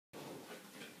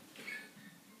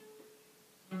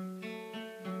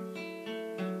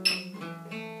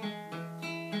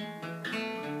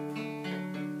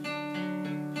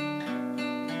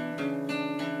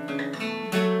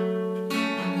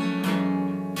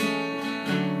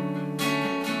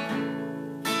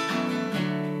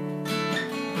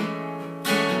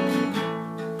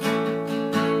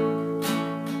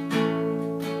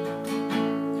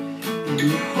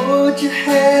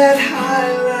head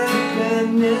high like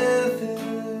beneath,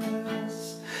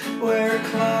 where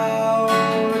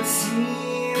clouds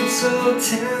seem so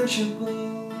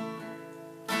tangible,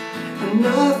 and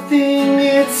nothing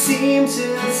it seems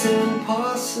is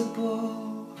impossible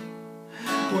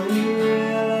when you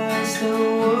realize the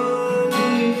one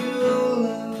you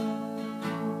love.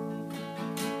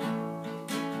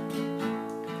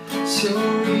 So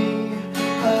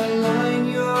realign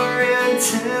your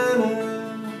antenna.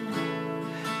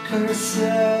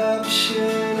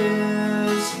 Perception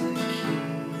is the key.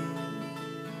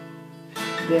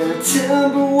 There are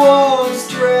timber wolves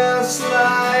dressed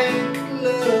like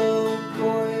little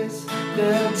boys.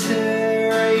 They'll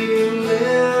tear you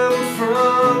limb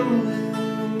from limb.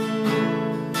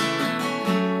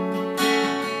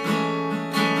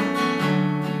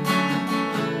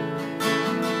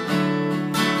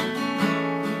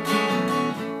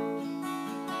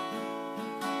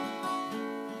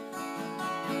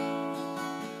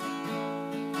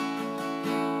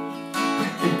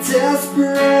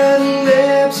 Desperate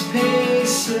lips pay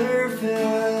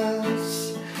service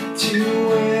to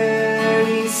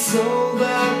any soul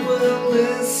that will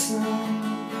listen.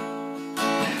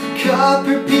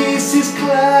 Copper pieces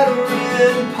clatter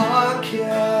in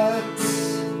pockets,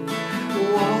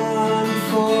 one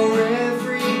for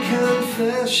every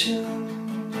confession.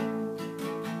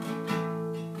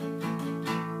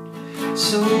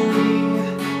 So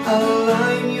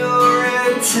realign your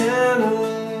antenna.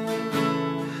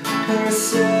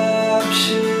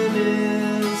 Perception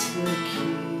is the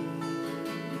key.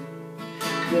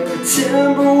 There are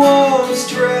timber wolves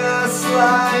dressed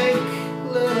like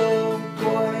little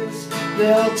boys.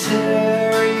 They'll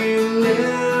tear you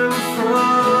limb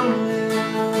from limb.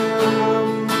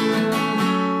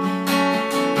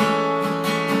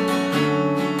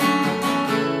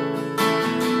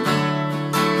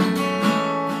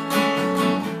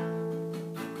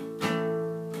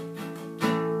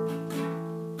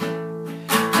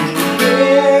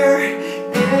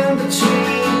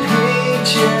 Between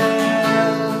pages,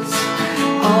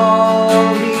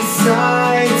 all these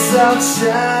sights of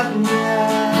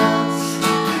sadness,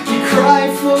 you cry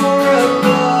for a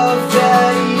love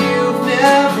that you've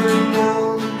never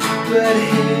known, but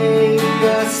hey,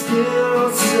 you're still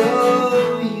so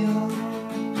young.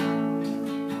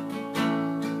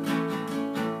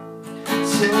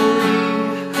 So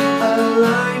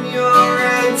realign your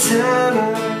antenna.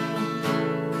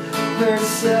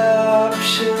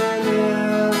 Perception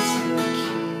is the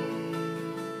key.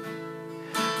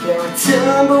 There are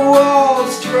timber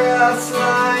wolves dressed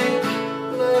like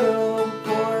little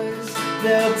boys.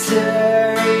 They'll tear